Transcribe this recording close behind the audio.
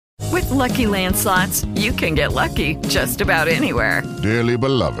Lucky Land Slots, you can get lucky just about anywhere. Dearly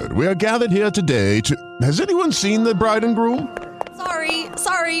beloved, we are gathered here today to... Has anyone seen the bride and groom?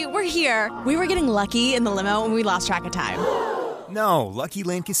 Sorry, we're here. We were getting lucky in the limo and we lost track of time. No, Lucky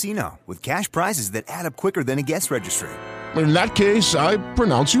Land Casino, with cash prizes that add up quicker than a guest registry. In that case, I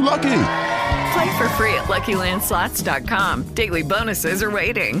pronounce you lucky. Play for free at LuckyLandSlots.com. Daily bonuses are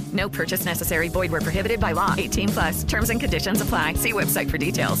waiting. No purchase necessary. Void where prohibited by law. 18+. Terms and conditions apply. See website for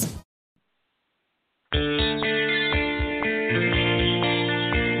details.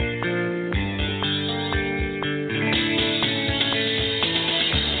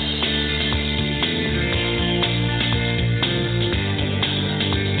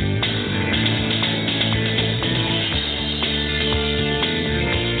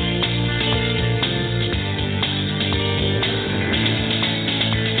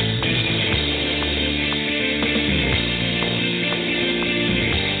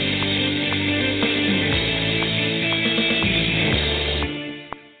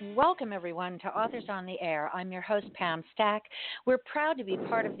 Welcome, everyone, to Authors on the Air. I'm your host, Pam Stack. We're proud to be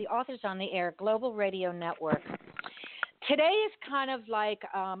part of the Authors on the Air Global Radio Network. Today is kind of like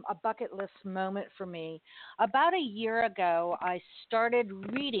a bucket list moment for me. About a year ago, I started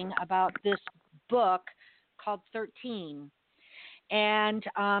reading about this book called 13. And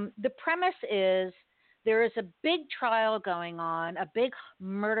the premise is there is a big trial going on, a big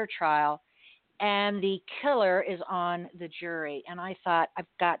murder trial, and the killer is on the jury. And I thought, I've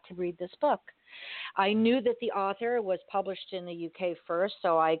got to read this book. I knew that the author was published in the UK first,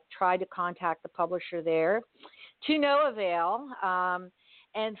 so I tried to contact the publisher there to no avail.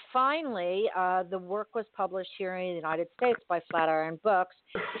 And finally, the work was published here in the United States by Flatiron Books.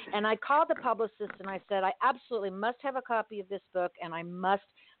 And I called the publicist and I said, I absolutely must have a copy of this book, and I must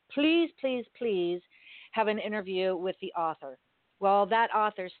please have an interview with the author. Well, that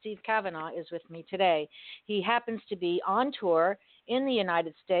author, Steve Cavanagh, is with me today. He happens to be on tour in the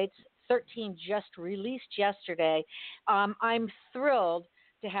United States. 13 just released yesterday. I'm thrilled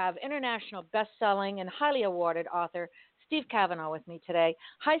to have international best-selling and highly awarded author Steve Cavanagh with me today.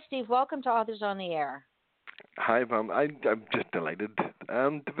 Hi, Steve. Welcome to Authors on the Air. Hi, Pam. I'm just delighted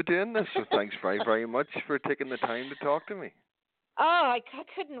to be doing this. So thanks very, very much for taking the time to talk to me. Oh, I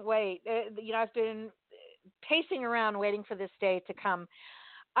couldn't wait. I've been pacing around waiting for this day to come.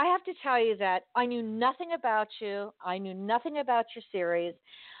 I have to tell you that I knew nothing about you. I knew nothing about your series,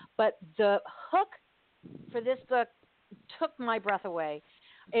 but the hook for this book took my breath away.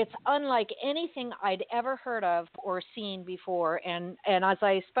 It's unlike anything I'd ever heard of or seen before. And as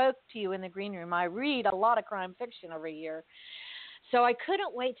I spoke to you in the green room, I read a lot of crime fiction every year. So I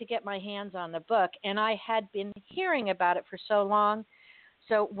couldn't wait to get my hands on the book. And I had been hearing about it for so long.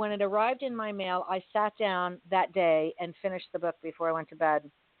 So when it arrived in my mail, I sat down that day and finished the book before I went to bed.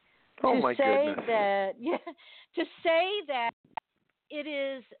 Oh, my goodness. To say that it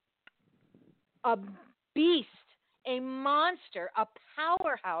is a beast, a monster, a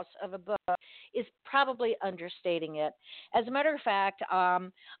powerhouse of a book is probably understating it. As a matter of fact,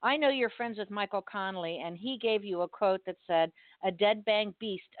 I know you're friends with Michael Connolly, and he gave you a quote that said, a dead-bang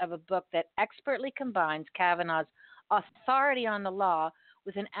beast of a book that expertly combines Cavanagh's authority on the law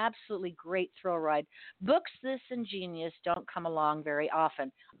with an absolutely great thrill ride. Books this ingenious don't come along very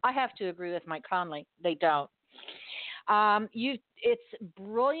often. I have to agree with Mike Conley. They don't. It's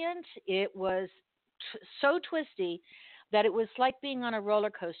brilliant. It was so twisty that it was like being on a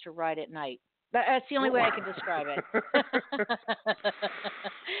roller coaster ride at night. That's the only way I can describe it.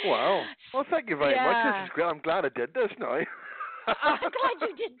 Wow. Well, thank you very much. This is great. I'm glad I did this now. I'm glad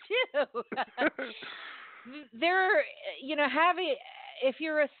you did too. If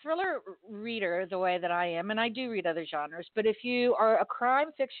you're a thriller reader the way that I am, and I do read other genres, but if you are a crime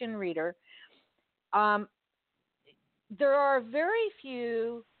fiction reader, there are very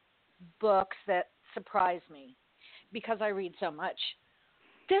few books that surprise me because I read so much.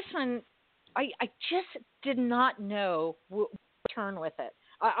 This one, I just did not know where to turn with it.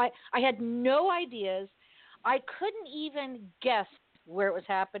 I had no ideas. I couldn't even guess where it was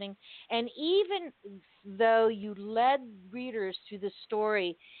happening. And even though you led readers through the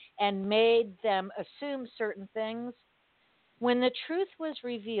story and made them assume certain things, when the truth was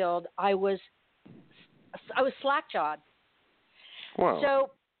revealed, I was slack-jawed. Wow.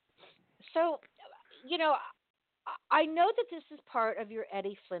 So, I know that this is part of your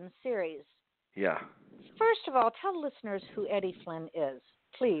Eddie Flynn series. Yeah. First of all, tell listeners who Eddie Flynn is,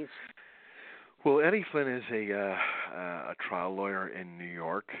 please. Well, Eddie Flynn is a trial lawyer in New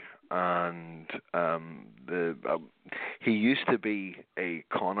York, and he used to be a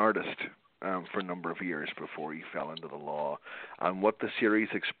con artist, for a number of years before he fell into the law. And what the series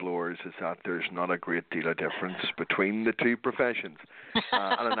explores is that there's not a great deal of difference between the two professions.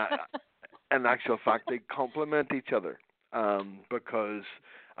 And in actual fact, they complement each other, because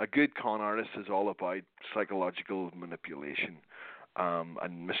a good con artist is all about psychological manipulation,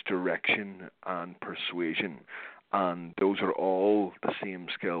 and misdirection and persuasion, and those are all the same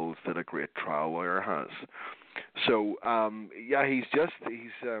skills that a great trial lawyer has. So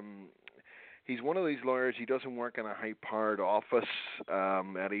he's one of these lawyers. He doesn't work in a high-powered office.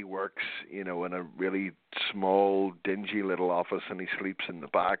 Eddie works, in a really small, dingy little office, and he sleeps in the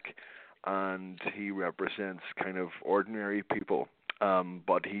back. And he represents kind of ordinary people.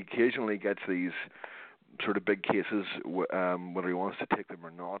 But he occasionally gets these sort of big cases, whether he wants to take them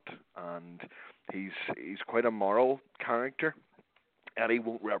or not. And he's quite a moral character. Eddie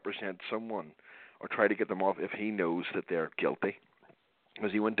won't represent someone or try to get them off if he knows that they're guilty.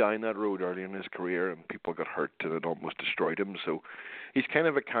 Because he went down that road early in his career and people got hurt and it almost destroyed him. So he's kind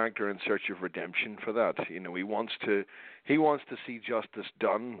of a character in search of redemption for that. He wants to see justice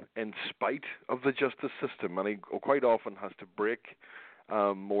done in spite of the justice system, and he quite often has to break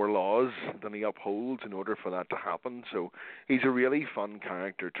more laws than he upholds in order for that to happen. So he's a really fun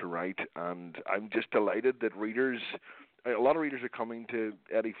character to write, and I'm just delighted that a lot of readers are coming to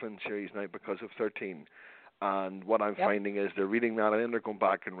Eddie Flynn's series now because of 13. And what I'm finding is they're reading that and then they're going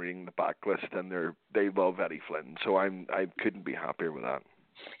back and reading the backlist, and they love Eddie Flynn. So I couldn't be happier with that.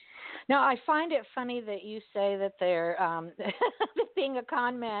 Now, I find it funny that you say that they're being a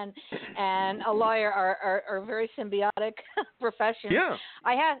con man and a lawyer are very symbiotic professions. Yeah.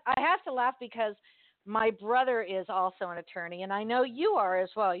 I have to laugh because my brother is also an attorney, and I know you are as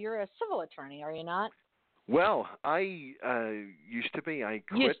well. You're a civil attorney, are you not? Well, I used to be.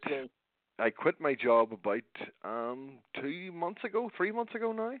 I quit my job about 3 months ago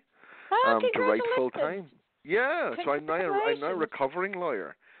now. Oh, to write full time. Yeah, so I'm now a recovering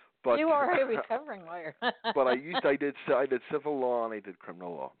lawyer. But you are a recovering lawyer. But I did civil law and I did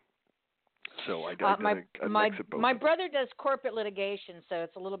criminal law. So I did a mix of both. My brother does corporate litigation, so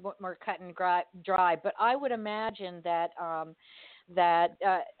it's a little bit more cut and dry. But I would imagine that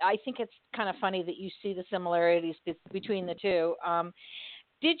I think it's kind of funny that you see the similarities between the two.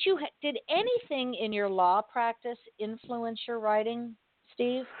 Did anything in your law practice influence your writing,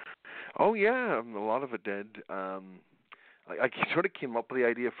 Steve? Oh yeah, a lot of it did. I sort of came up with the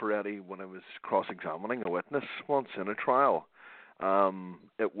idea for Eddie when I was cross-examining a witness once in a trial.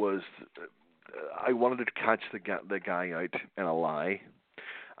 It was I wanted to catch the guy out in a lie,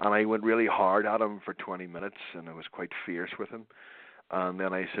 and I went really hard at him for 20 minutes, and I was quite fierce with him. And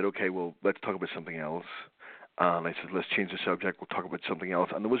then I said, okay, well, let's talk about something else. And I said, let's change the subject, we'll talk about something else.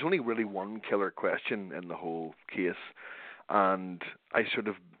 And there was only really one killer question in the whole case. And I sort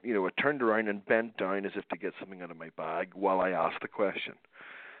of, I turned around and bent down as if to get something out of my bag while I asked the question.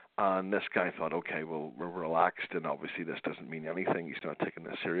 And this guy thought, okay, well, we're relaxed, and obviously this doesn't mean anything. He's not taking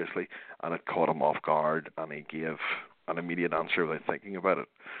this seriously. And it caught him off guard, and he gave an immediate answer without thinking about it.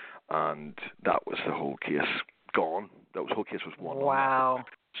 And that was the whole case gone. The whole case was won. Wow.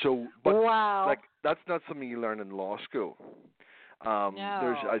 So, but like that's not something you learn in law school.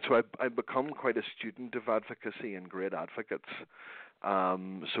 No. So I've become quite a student of advocacy and great advocates.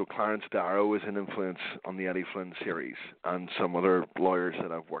 So Clarence Darrow is an influence on the Eddie Flynn series, and some other lawyers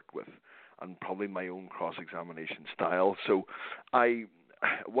that I've worked with, and probably my own cross-examination style. So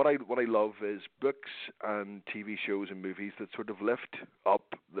what I love is books and TV shows and movies that sort of lift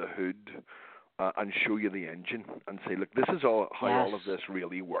up the hood and show you the engine and say, look, this is how all of this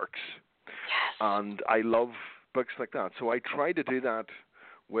really works. Yes. And I love books like that. So I try to do that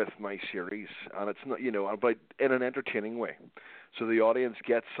with my series, and it's not, but in an entertaining way. So the audience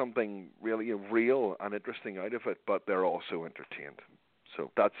gets something really real and interesting out of it, but they're also entertained. So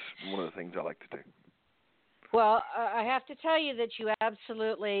that's one of the things I like to do. Well, I have to tell you that you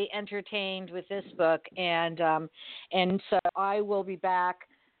absolutely entertained with this book, and so I will be back,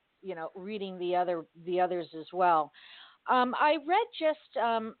 reading the others as well. I read just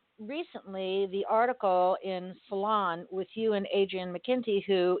recently the article in Salon with you and Adrian McKinty,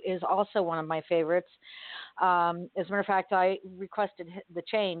 who is also one of my favorites. As a matter of fact, I requested The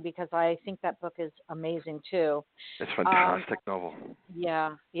Chain because I think that book is amazing too. It's a fantastic novel.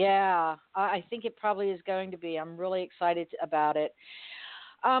 Yeah. I think it probably is going to be. I'm really excited about it.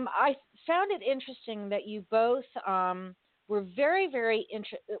 I found it interesting that you both were very, very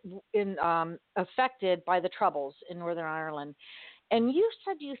affected by the Troubles in Northern Ireland. And you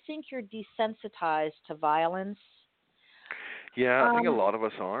said you think you're desensitized to violence. Yeah, I think a lot of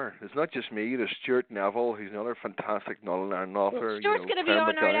us are. It's not just me. There's Stuart Neville, who's another fantastic Northern Ireland author. Stuart's going to be Claire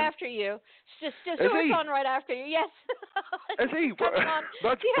on right McGowan. after you. Is Stuart's he? on right after you. Yes. Is he?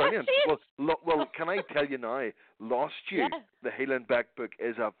 That's yes, brilliant. He is. Well, can I tell you now? Lost You, the Helen Beck book,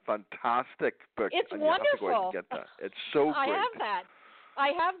 is a fantastic book. It's and wonderful. You have to go out and get that. It's so great.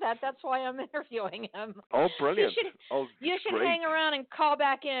 I have that. That's why I'm interviewing him. Oh, brilliant! You should great. hang around and call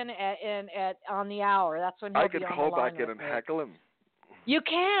back in at on the hour. That's when he'll I be could on call the line back in with and me. heckle him. You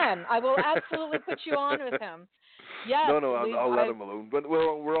can. I will absolutely put you on with him. Yes. No, I'll let him alone. But we're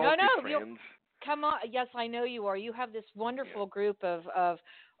all good friends. Come on. Yes, I know you are. You have this wonderful group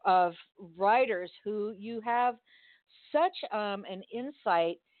of writers who you have such an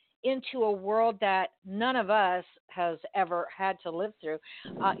insight into a world that none of us has ever had to live through.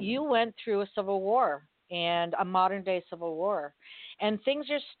 You went through a civil war and a modern day civil war, and things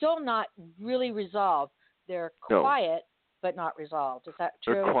are still not really resolved. They're quiet, but not resolved. Is that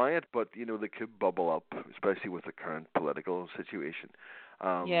true? They're quiet, but they could bubble up, especially with the current political situation.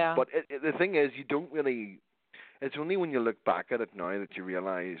 But the thing is, you don't really. It's only when you look back at it now that you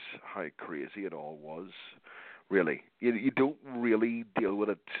realize how crazy it all was. Really, you don't really deal with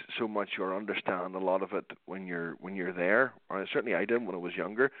it so much or understand a lot of it when you're there. Or certainly, I didn't when I was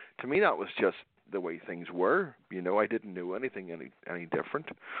younger. To me, that was just the way things were. I didn't know anything any different.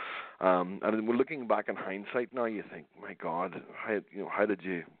 And when looking back in hindsight now, you think, my God, how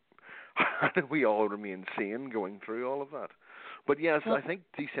did we all remain sane going through all of that? But yes, I think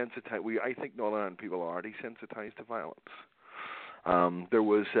I think Northern Ireland people are desensitized to violence. There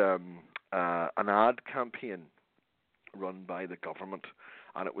was an ad campaign run by the government,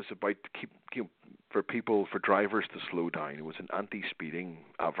 and it was about for drivers to slow down. It was an anti-speeding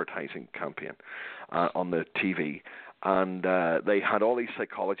advertising campaign on the TV, and they had all these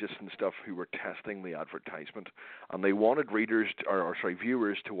psychologists and stuff who were testing the advertisement, and they wanted viewers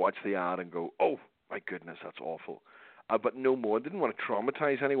to watch the ad and go, "Oh my goodness, that's awful." But no more. They didn't want to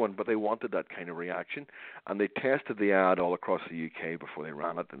traumatize anyone, but they wanted that kind of reaction. And they tested the ad all across the UK before they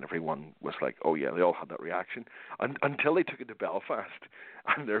ran it, and everyone was like, oh, yeah, they all had that reaction. Until they took it to Belfast.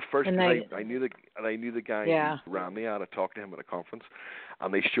 And their first I knew the guy who ran the ad. I talked to him at a conference,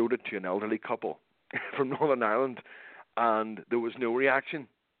 and they showed it to an elderly couple from Northern Ireland, and there was no reaction.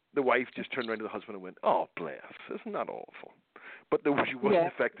 The wife just turned around to the husband and went, oh, bless, isn't that awful? But she wasn't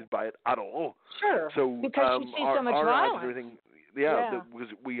affected by it at all. Sure, so, because she sees so much violence. And everything,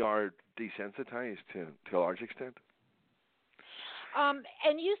 because we are desensitized to a large extent.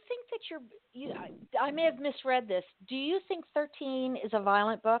 And you think that I may have misread this. Do you think 13 is a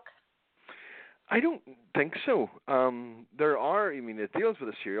violent book? I don't think so. It deals with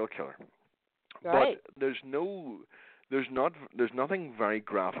a serial killer. Right. But there's nothing very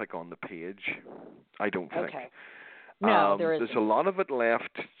graphic on the page, I don't think. Okay. No, there isn't. There's a lot of it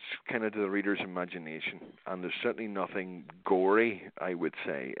left kind of to the reader's imagination, and there's certainly nothing gory, I would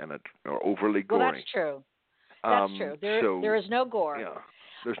say, in it, or overly gory. Well, that's true. That's true. There is no gore. Yeah,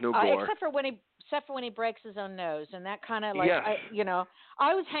 there's no gore. Except for when he breaks his own nose, and that kind of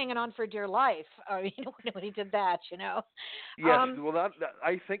I was hanging on for dear life. When he did that, Yes, well, that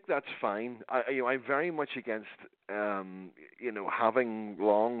I think that's fine. I'm very much against having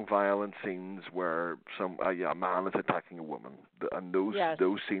long violent scenes where a man is attacking a woman, and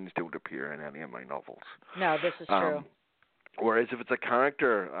those scenes don't appear in any of my novels. No, this is true. Whereas if it's a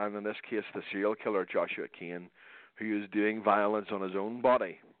character, and in this case the serial killer Joshua Kane, who is doing violence on his own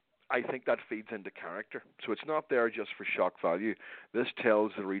body, I think that feeds into character. So it's not there just for shock value. This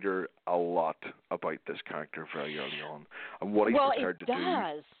tells the reader a lot about this character very early on, and what he's prepared to do,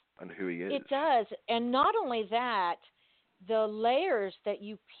 and who he is. It does. And not only that, the layers that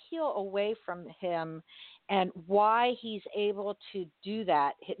you peel away from him and why he's able to do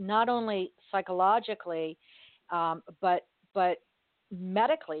that, not only psychologically, but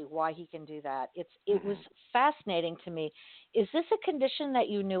medically why he can do that. It was fascinating to me. Is this a condition that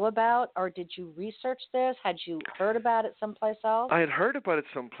you knew about, or did you research this? Had you heard about it someplace else? I had heard about it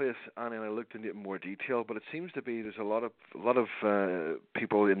someplace, and then I looked into it in more detail. But it seems to be there's a lot of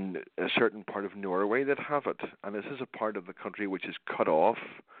people in a certain part of Norway that have it, and this is a part of the country which is cut off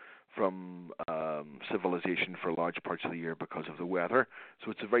from civilization for large parts of the year because of the weather.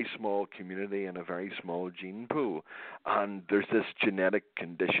 So it's a very small community and a very small gene pool. And there's this genetic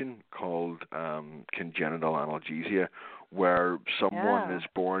condition called congenital analgesia, where someone is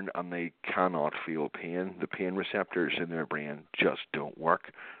born and they cannot feel pain. The pain receptors in their brain just don't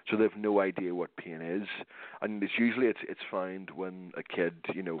work. So they have no idea what pain is. And it's usually it's found when a kid,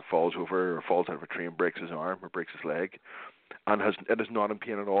 falls over or falls out of a train, breaks his arm or breaks his leg, and it is not in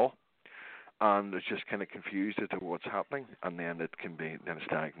pain at all. and it's just kind of confused as to what's happening, and then it's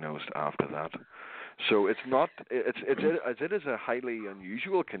diagnosed after that. So it's not it is a highly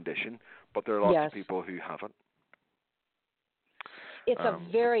unusual condition, but there are lots of people who have it. It's a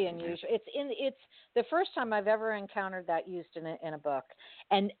very unusual. It's the first time I've ever encountered that used in a book,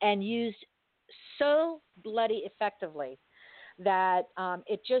 and used so bloody effectively that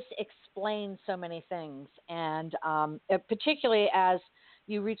it just explains so many things, and particularly as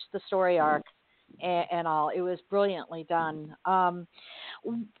you reach the story arc and all, it was brilliantly done.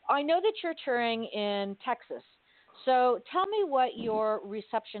 I know that you're touring in Texas, so tell me what your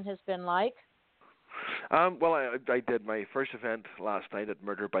reception has been like. Well, I did my first event last night at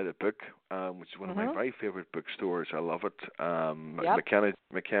Murder by the Book, which is one of my very favorite bookstores. I love it.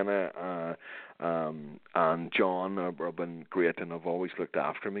 McKenna and John have been great and have always looked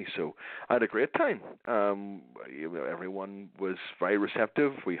after me. So I had a great time. Everyone was very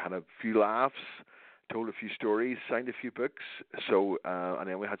receptive. We had a few laughs, told a few stories, signed a few books. So and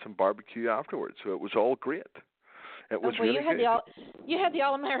then we had some barbecue afterwards. So it was all great. It was really good. You had the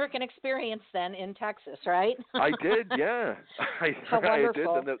all-American experience then in Texas, right? I did, yeah. I did,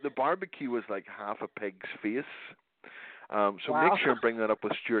 and the barbecue was like half a pig's face. So make sure and bring that up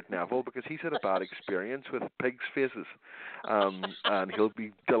with Stuart Neville, because he's had a bad experience with pigs' faces, and he'll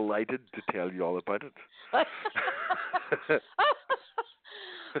be delighted to tell you all about it.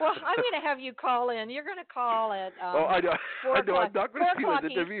 Well, I'm going to have you call in. You're going to call at I know. I'm not going to do an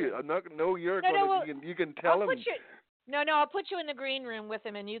interview. You can tell him. I'll put you in the green room with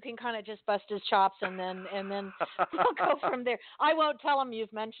him, and you can kind of just bust his chops, and then we'll go from there. I won't tell him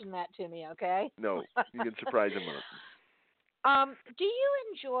you've mentioned that to me, okay? No, you can surprise him with it. Do you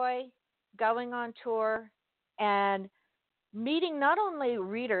enjoy going on tour and meeting not only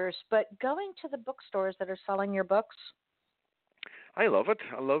readers, but going to the bookstores that are selling your books? I love it.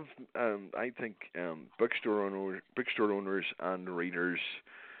 I think bookstore owners and readers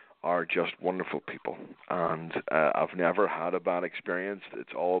are just wonderful people, and I've never had a bad experience.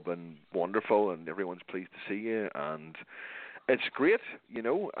 It's all been wonderful, and everyone's pleased to see you, and it's great,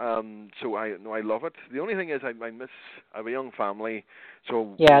 So I love it. The only thing is, I have a young family,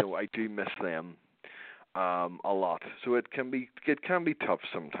 so I do miss them a lot. So it can be tough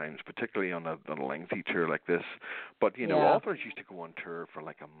sometimes, particularly on a lengthy tour like this. But authors used to go on tour for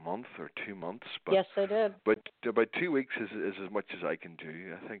like a month or 2 months. But, yes, they did. But about 2 weeks is as much as I can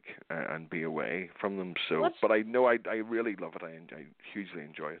do, I think, and be away from them. So, but I know I really love it. I hugely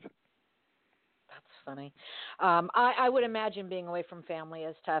enjoy it. That's funny. I would imagine being away from family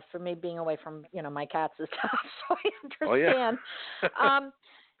is tough. For me, being away from my cats is tough. So I understand. Oh, yeah.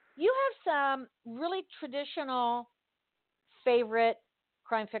 You have some really traditional favorite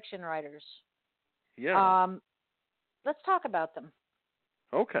crime fiction writers. Yeah. Let's talk about them.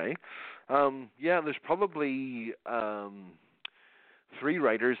 Okay. There's probably 3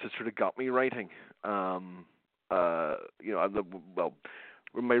 writers that sort of got me writing. My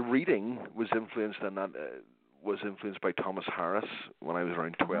reading was influenced by Thomas Harris when I was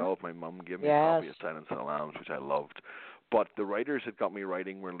around 12. My mum gave me a copy of Silence of the Lambs, which I loved. But the writers that got me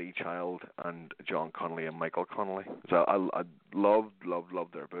writing were Lee Child and John Connolly and Michael Connolly. So I loved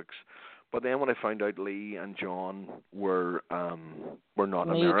their books. But then when I found out Lee and John were not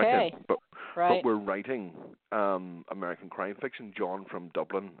American, but were writing American crime fiction, John from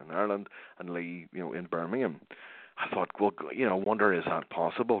Dublin in Ireland and Lee, in Birmingham, I thought, well, I wonder, is that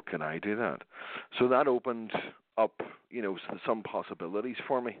possible? Can I do that? So that opened up, some possibilities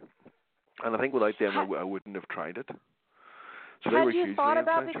for me. And I think without them, I wouldn't have tried it. So had you thought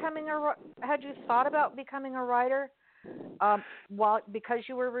about becoming a writer because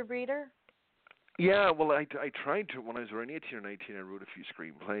you were a reader? Yeah, well, I tried to. When I was around 18 or 19, I wrote a few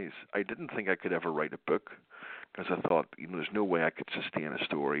screenplays. I didn't think I could ever write a book, because I thought, there's no way I could sustain a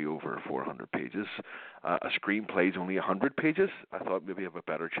story over 400 pages. A screenplay is only 100 pages. I thought maybe I have a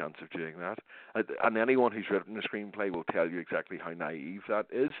better chance of doing that. And anyone who's written a screenplay will tell you exactly how naive that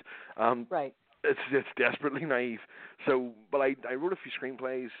is. Right. It's desperately naive. So, but I wrote a few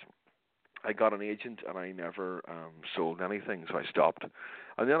screenplays. I got an agent, and I never sold anything, so I stopped.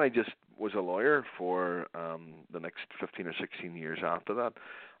 And then I just was a lawyer for the next 15 or 16 years after that.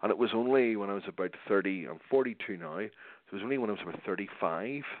 And it was only when I was about 30, I'm 42 now, so it was only when I was about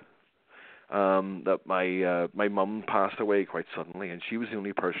 35 that my mum passed away quite suddenly, and she was the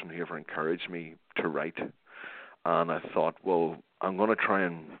only person who ever encouraged me to write. And I thought, well, I'm going to try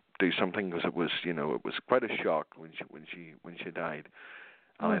and do something, because it was quite a shock when she died.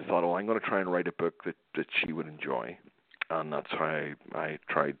 And I thought, I'm going to try and write a book that she would enjoy. And that's how I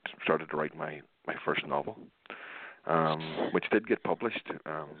started to write my first novel. which did get published,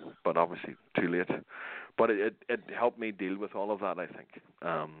 but obviously too late. But it helped me deal with all of that, I think.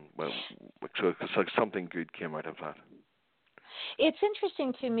 So something good came out of that. It's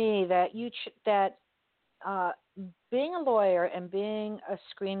interesting to me that being a lawyer and being a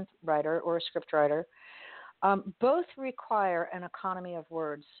screenwriter or a scriptwriter both require an economy of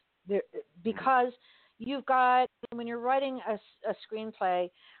words. Because you've got, when you're writing a screenplay,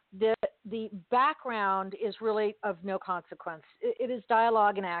 the background is really of no consequence. It is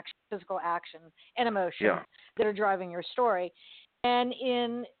dialogue and action, physical action and emotion that are driving your story. And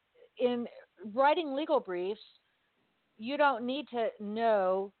in writing legal briefs, you don't need to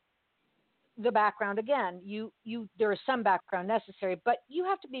know the background again. There is some background necessary, but you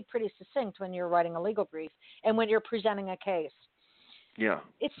have to be pretty succinct when you're writing a legal brief and when you're presenting a case. Yeah.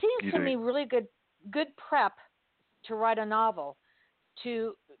 It seems to me really good prep to write a novel,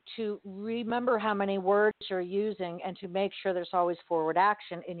 to remember how many words you're using and to make sure there's always forward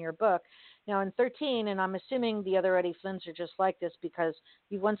action in your book. Now in 13, and I'm assuming the other Eddie Flynns are just like this because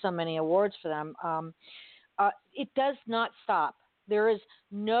you've won so many awards for them, it does not stop. There is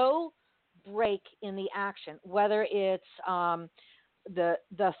no break in the action, whether it's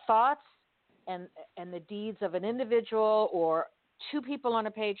the thoughts and the deeds of an individual or two people on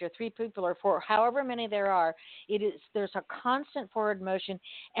a page or three people or four, however many there are. There's a constant forward motion,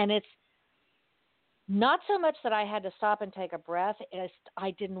 and it's not so much that I had to stop and take a breath as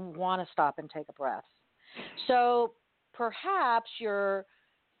I didn't want to stop and take a breath. So perhaps your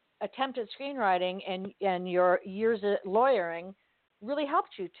attempt at screenwriting and your years at lawyering really helped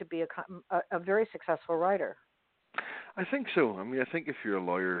you to be a very successful writer. I think so. I mean, I think if you're a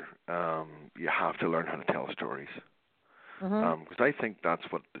lawyer, you have to learn how to tell stories. Because I think that's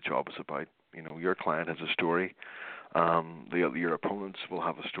what the job is about. You know, your client has a story. Your opponents will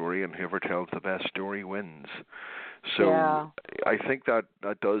have a story, and whoever tells the best story wins. So I think that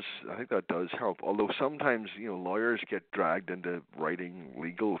does help. Although sometimes lawyers get dragged into writing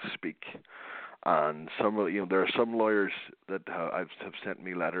legal speak, and there are some lawyers that have sent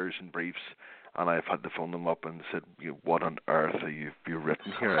me letters and briefs, and I've had to phone them up and said, "What on earth have you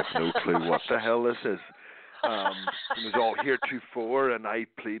written here? I have no clue what the hell this is." It was all heretofore, and I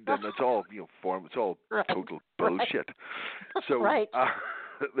plead, and it's all form. It's all total bullshit. So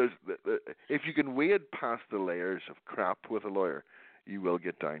if you can wade past the layers of crap with a lawyer, you will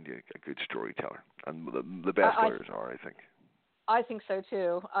get down to a good storyteller, and the best lawyers are, I think. I think so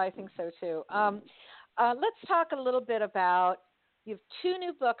too. Let's talk a little bit about. You have two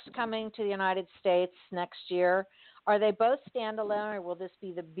new books coming to the United States next year. Are they both standalone, or will this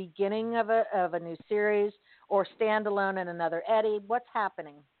be the beginning of a new series, or standalone and another Eddie? What's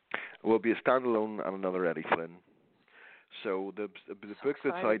happening? It will be a standalone and another Eddie Flynn. So the book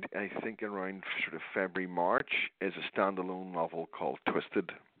that's out, I think, around sort of February, March, is a standalone novel called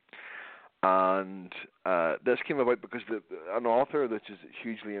Twisted. And this came about because an author that is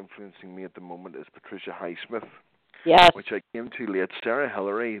hugely influencing me at the moment is Patricia Highsmith, which I came to late. Sarah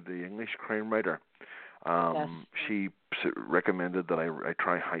Hillary, the English crime writer. She recommended that I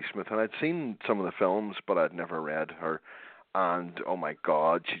try Highsmith, and I'd seen some of the films, but I'd never read her. And oh my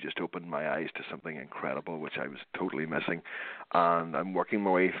God, she just opened my eyes to something incredible, which I was totally missing. And I'm working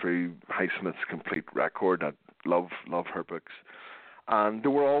my way through Highsmith's complete record. I love her books. And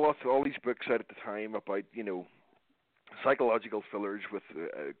there were all these books out at the time about psychological thrillers with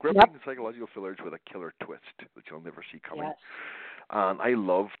gripping psychological thrillers with a killer twist that you'll never see coming. Yes. And I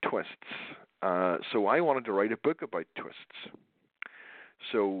love twists. So I wanted to write a book about twists.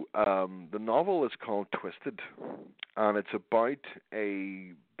 So the novel is called Twisted, and it's about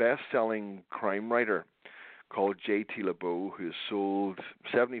a best-selling crime writer called J.T. LeBeau, who has sold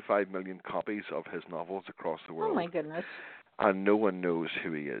 75 million copies of his novels across the world. Oh, my goodness. And no one knows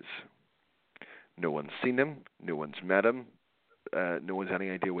who he is. No one's seen him. No one's met him. No one's any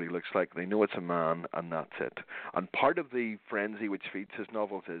idea what he looks like. They know it's a man, and that's it. And part of the frenzy which feeds his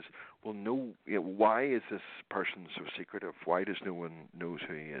novels is, why is this person so secretive? Why does no one knows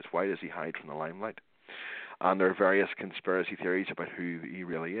who he is? Why does he hide from the limelight? And there are various conspiracy theories about who he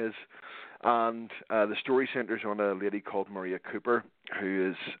really is. And the story centers on a lady called Maria Cooper,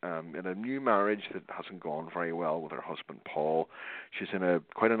 who is in a new marriage that hasn't gone very well with her husband Paul. She's in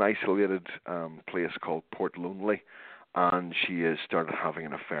quite an isolated place called Port Lonely, and she has started having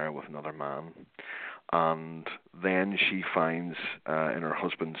an affair with another man. And then she finds in her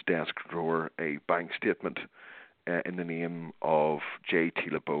husband's desk drawer a bank statement in the name of J.T.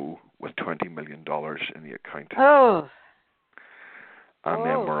 LeBeau with $20 million in the account. Oh. And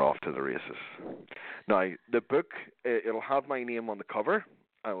then we're off to the races. Now, the book, it'll have my name on the cover.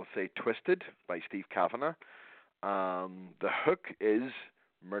 I will say Twisted by Steve Cavanagh. The hook is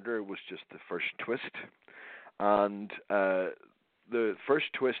murder was just the first twist, and the first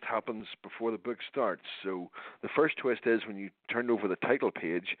twist happens before the book starts. So the first twist is when you turn over the title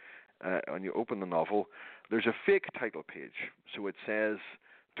page, when you open the novel, there's a fake title page. So it says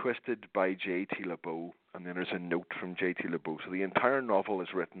 "Twisted" by J.T. LeBeau, and then there's a note from J.T. LeBeau. So the entire novel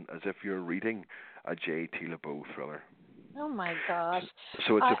is written as if you're reading a J.T. LeBeau thriller. Oh my gosh!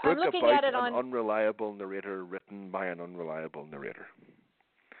 So it's a book about an unreliable narrator written by an unreliable narrator.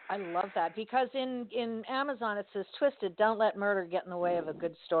 I love that, because in Amazon it says "Twisted." Don't let murder get in the way of a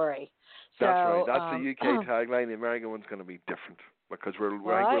good story. So, that's right. That's the UK tagline. The American one's going to be different, because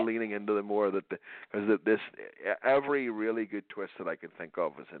we're leaning into the more that because this every really good twist that I can think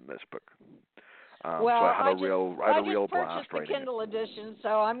of is in this book. So I had a real blast writing it. I just purchased the Kindle edition, so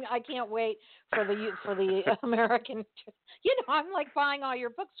I can't wait for the American. I'm like buying all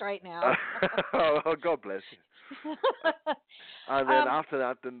your books right now. Oh, God bless you. And then after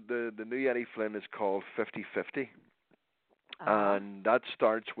that, the new Eddie Flynn is called 50/50. And that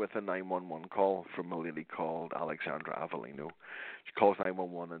starts with a 911 call from a lady called Alexandra Avellino. She calls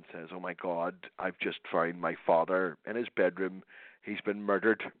 911 and says, "Oh my God, I've just found my father in his bedroom. He's been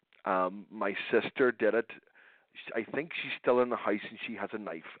murdered. My sister did it. I think she's still in the house and she has a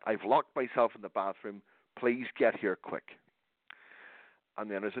knife. I've locked myself in the bathroom. Please get here quick."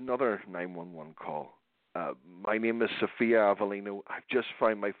 And then there's another 911 call. "My name is Sophia Avellino. I've just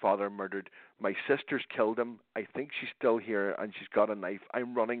found my father murdered. My sister's killed him. I think she's still here and she's got a knife.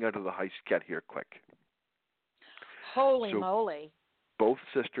 I'm running out of the house. Get here quick." Holy moly. Both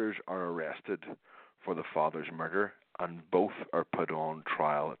sisters are arrested for the father's murder, and both are put on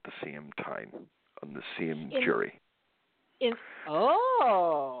trial at the same time on the same jury.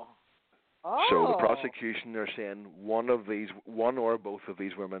 So the prosecution are saying one or both of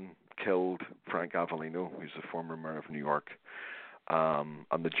these women killed Frank Avellino, who's the former mayor of New York,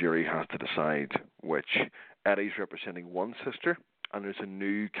 and the jury has to decide which. Eddie's representing one sister, and there's a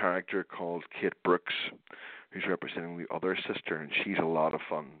new character called Kate Brooks, who's representing the other sister, and she's a lot of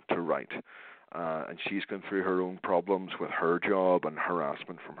fun to write. And she's gone through her own problems with her job and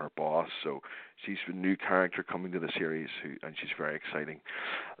harassment from her boss. So she's a new character coming to the series, and she's very exciting.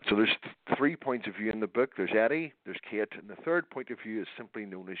 So there's 3 points of view in the book. There's Eddie, there's Kate, and the third point of view is simply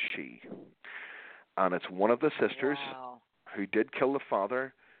known as she. And it's one of the sisters who did kill the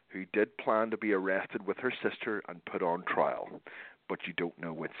father, who did plan to be arrested with her sister and put on trial. But you don't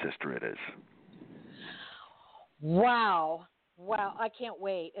know which sister it is. Wow. Wow, I can't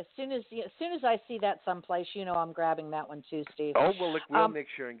wait. As soon as I see that someplace, I'm grabbing that one too, Steve. Oh, well, look, we'll make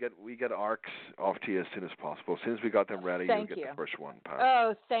sure and get ARCs off to you as soon as possible. As soon as we got them ready, you'll get the first one, Pam.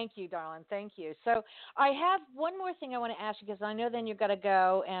 Oh, thank you, darling. Thank you. So I have one more thing I want to ask you, because I know then you've got to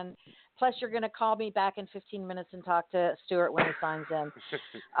go, and plus you're going to call me back in 15 minutes and talk to Stuart when he signs in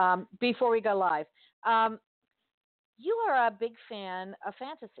before we go live. You are a big fan of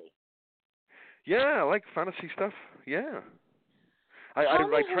fantasy. Yeah, I like fantasy stuff. Yeah. I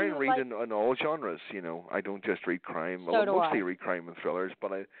try and read in all genres, I don't just read crime. Well, I mostly read crime and thrillers,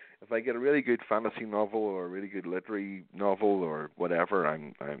 but if I get a really good fantasy novel or a really good literary novel or whatever,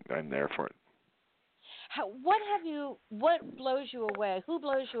 I'm there for it. What blows you away? Who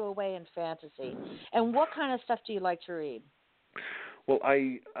blows you away in fantasy? And what kind of stuff do you like to read? Well,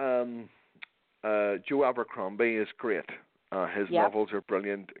 Joe Abercrombie is great. His novels are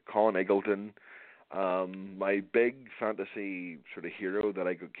brilliant. Colin Eggleton. My big fantasy sort of hero that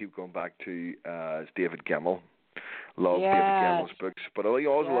I could keep going back to is David Gemmell. Love David Gemmell's books, but I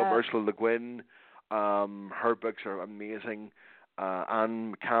also love Ursula Le Guin. Her books are amazing.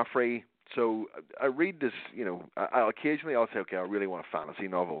 Anne McCaffrey. So I read this, I'll say, okay, I really want a fantasy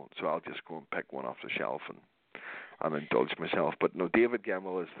novel, so I'll just go and pick one off the shelf and indulge myself. But no, David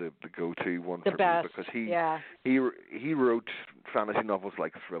Gemmell is the go-to one for me, because he wrote fantasy novels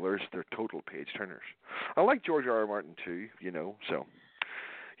like thrillers. They're total page-turners. I like George R.R. Martin too, so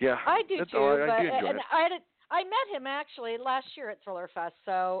yeah. I do too. I do enjoy it. I met him actually last year at Thriller Fest.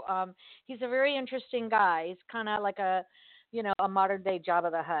 So he's a very interesting guy. He's kind of like a modern-day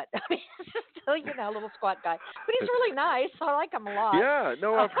Jabba the Hutt. I mean, just a little squat guy, but he's really nice. So I like him a lot. Yeah,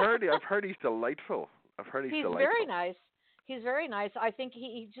 no, I've heard he's delightful. He's very nice. He's very nice. I think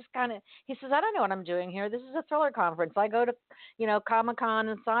he just kind of, he says, I don't know what I'm doing here. This is a thriller conference. I go to, Comic-Con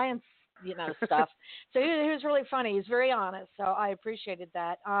and science, stuff. So he was really funny. He's very honest. So I appreciated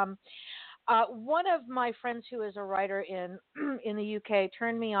that. One of my friends who is a writer in the UK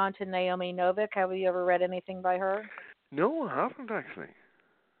turned me on to Naomi Novik. Have you ever read anything by her? No, I haven't actually.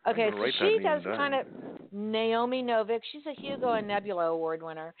 Okay, so she does Naomi Novik. She's a Hugo and Nebula Award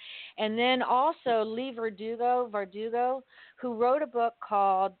winner. And then also Lee Verdugo, who wrote a book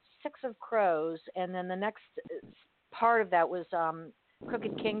called Six of Crows. And then the next part of that was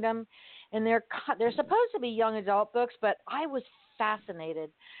Crooked Kingdom. And they're supposed to be young adult books, but I was fascinated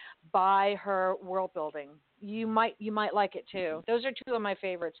by her world building. You might like it too. Those are two of my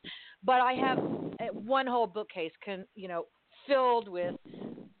favorites. But I have one whole bookcase filled with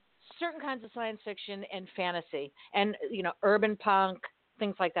certain kinds of science fiction and fantasy and, urban punk,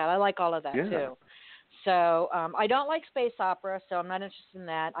 things like that. I like all of that too. So I don't like space opera, so I'm not interested in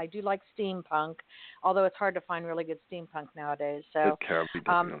that. I do like steampunk, although it's hard to find really good steampunk nowadays. So it can be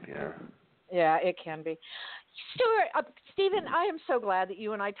difficult, yeah, it can be. Stuart, Stephen, I am so glad that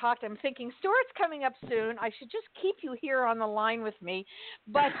you and I talked. I'm thinking Stuart's coming up soon. I should just keep you here on the line with me,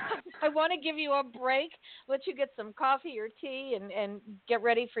 but I want to give you a break, let you get some coffee or tea and get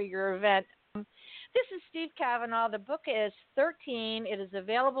ready for your event. This is Steve Cavanagh. The book is 13. It is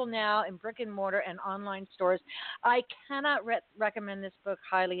available now in brick and mortar and online stores. I cannot recommend this book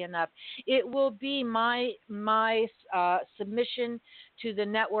highly enough. It will be my submission to the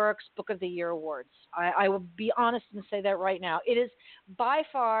network's Book of the Year Awards. I will be honest and say that right now. It is by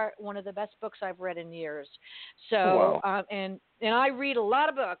far one of the best books I've read in years. So, wow. And I read a lot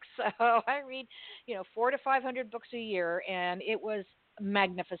of books. So I read, 400 to 500 books a year, and it was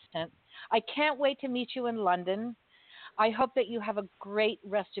magnificent. I can't wait to meet you in London. I hope that you have a great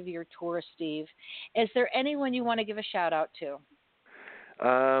rest of your tour, Steve. Is there anyone you want to give a shout out to?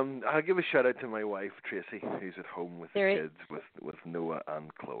 I'll give a shout out to my wife, Tracy, who's at home with the kids, with Noah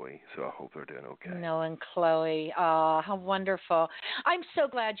and Chloe. So I hope they're doing okay. Noah and Chloe. Oh, how wonderful. I'm so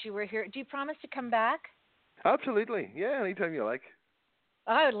glad you were here. Do you promise to come back? Absolutely. Yeah, anytime you like.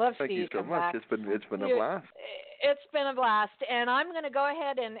 I would love to see you come back. It's been a blast. It's been a blast. And I'm going to go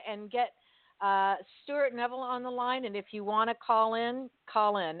ahead and get Stuart Neville on the line. And if you want to call in.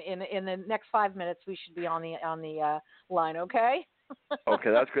 In the next 5 minutes, we should be on the line, okay?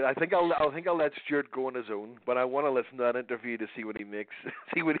 Okay, that's good. I think I'll let Stuart go on his own, but I want to listen to that interview to see what he makes.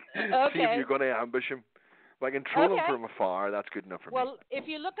 See if you're going to ambush him. If I can troll him from afar, that's good enough for me. Well, if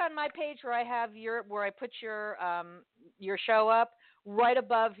you look on my page where I put your show up, right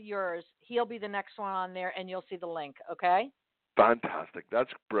above yours, he'll be the next one on there, and you'll see the link. Okay. Fantastic.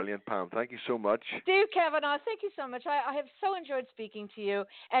 That's brilliant, Pam. Thank you so much. Steve Cavanagh, thank you so much. I have so enjoyed speaking to you,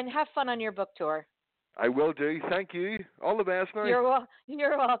 and have fun on your book tour. I will do. Thank you. All the best now. You're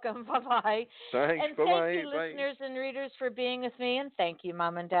welcome. Bye-bye. Thanks. And bye-bye. Thank you, listeners and readers, for being with me, and thank you,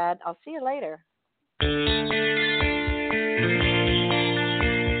 Mom and Dad. I'll see you later.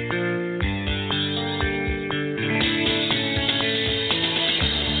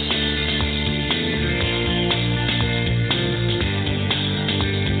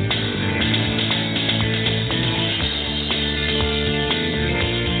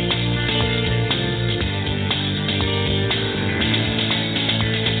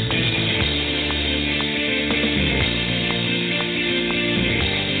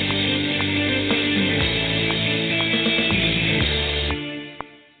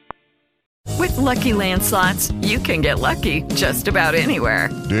 Lucky Land Slots, you can get lucky just about anywhere.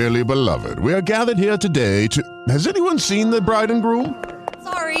 Dearly beloved, we are gathered here today to... Has anyone seen the bride and groom?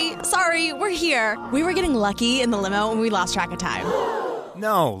 Sorry, we're here. We were getting lucky in the limo and we lost track of time.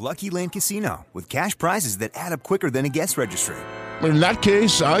 No, Lucky Land Casino, with cash prizes that add up quicker than a guest registry. In that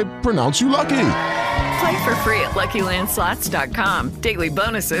case, I pronounce you lucky. Play for free at LuckyLandSlots.com. Daily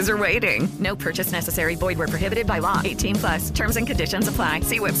bonuses are waiting. No purchase necessary. Void where prohibited by law. 18+. Terms and conditions apply.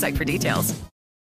 See website for details.